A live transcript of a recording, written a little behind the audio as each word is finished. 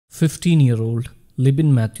15-year-old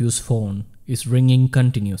Libin Mathew's phone is ringing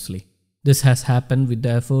continuously. This has happened with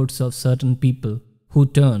the efforts of certain people who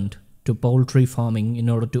turned to poultry farming in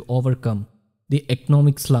order to overcome the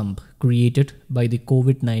economic slump created by the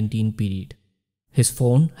COVID-19 period. His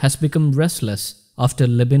phone has become restless after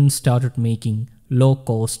Libin started making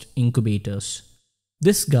low-cost incubators.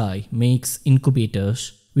 This guy makes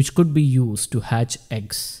incubators which could be used to hatch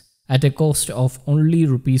eggs at a cost of only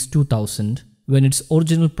Rs 2,000 when its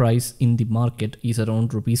original price in the market is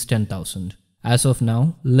around Rs 10,000. As of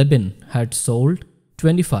now, Libin had sold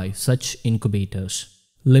 25 such incubators.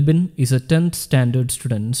 Libin is a 10th standard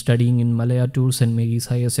student studying in Malayattoor St. Mary's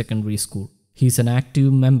Higher Secondary School. He is an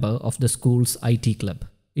active member of the school's IT club.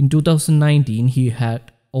 In 2019, he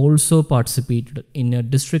had also participated in a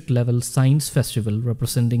district-level science festival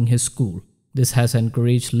representing his school. This has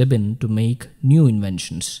encouraged Libin to make new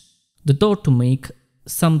inventions. The thought to make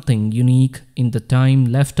something unique in the time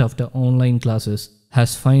left after online classes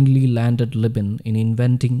has finally landed Libin in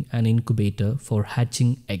inventing an incubator for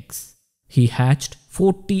hatching eggs. He hatched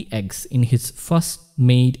 40 eggs in his first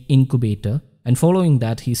made incubator, and following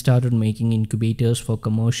that he started making incubators for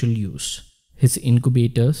commercial use. His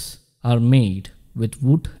incubators are made with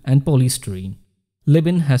wood and polystyrene.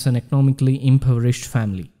 Libin has an economically impoverished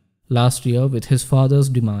family. Last year, with his father's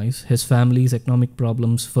demise, his family's economic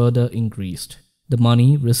problems further increased. The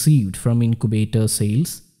money received from incubator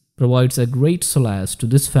sales provides a great solace to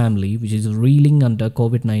this family which is reeling under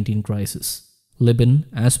COVID-19 crisis. Libin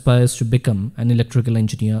aspires to become an electrical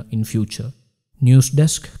engineer in future. News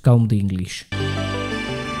Desk, Kaunti English.